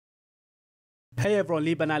Hey everyone,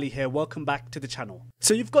 Liban here, welcome back to the channel.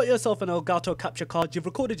 So you've got yourself an Elgato capture card, you've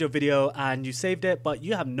recorded your video and you saved it, but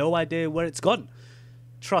you have no idea where it's gone.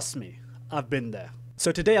 Trust me, I've been there.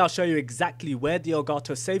 So today I'll show you exactly where the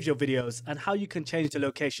Elgato saves your videos and how you can change the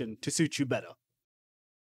location to suit you better.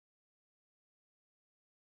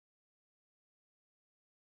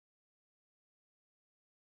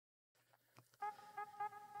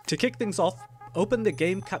 To kick things off, open the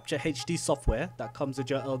Game Capture HD software that comes with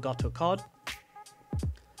your Elgato card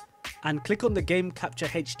and click on the Game Capture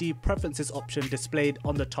HD Preferences option displayed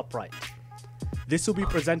on the top right. This will be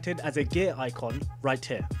presented as a gear icon right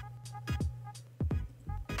here.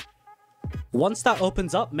 Once that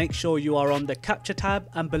opens up, make sure you are on the Capture tab,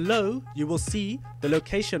 and below you will see the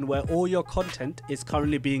location where all your content is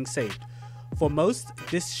currently being saved. For most,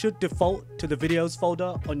 this should default to the videos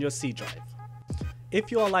folder on your C drive. If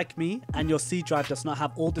you are like me and your C drive does not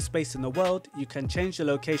have all the space in the world, you can change the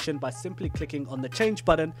location by simply clicking on the change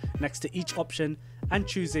button next to each option and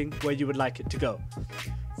choosing where you would like it to go.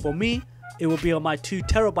 For me, it will be on my 2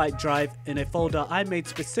 TB drive in a folder I made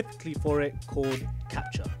specifically for it called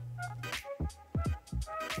Capture.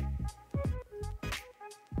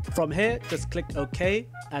 From here, just click OK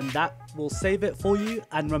and that will save it for you,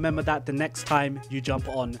 and remember that the next time you jump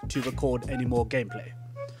on to record any more gameplay.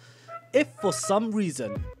 If for some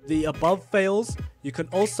reason the above fails, you can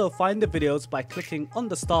also find the videos by clicking on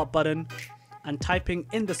the start button and typing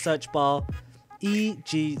in the search bar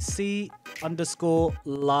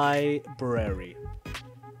EGC_library.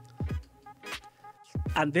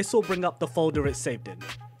 And this will bring up the folder it's saved in.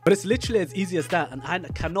 But it's literally as easy as that, and I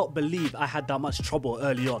cannot believe I had that much trouble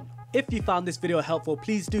early on. If you found this video helpful,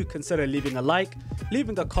 please do consider leaving a like,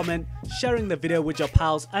 leaving a comment, sharing the video with your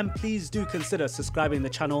pals, and please do consider subscribing to the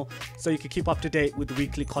channel so you can keep up to date with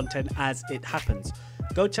weekly content as it happens.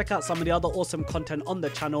 Go check out some of the other awesome content on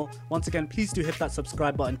the channel. Once again, please do hit that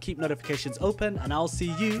subscribe button, keep notifications open, and I'll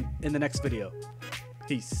see you in the next video.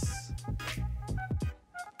 Peace.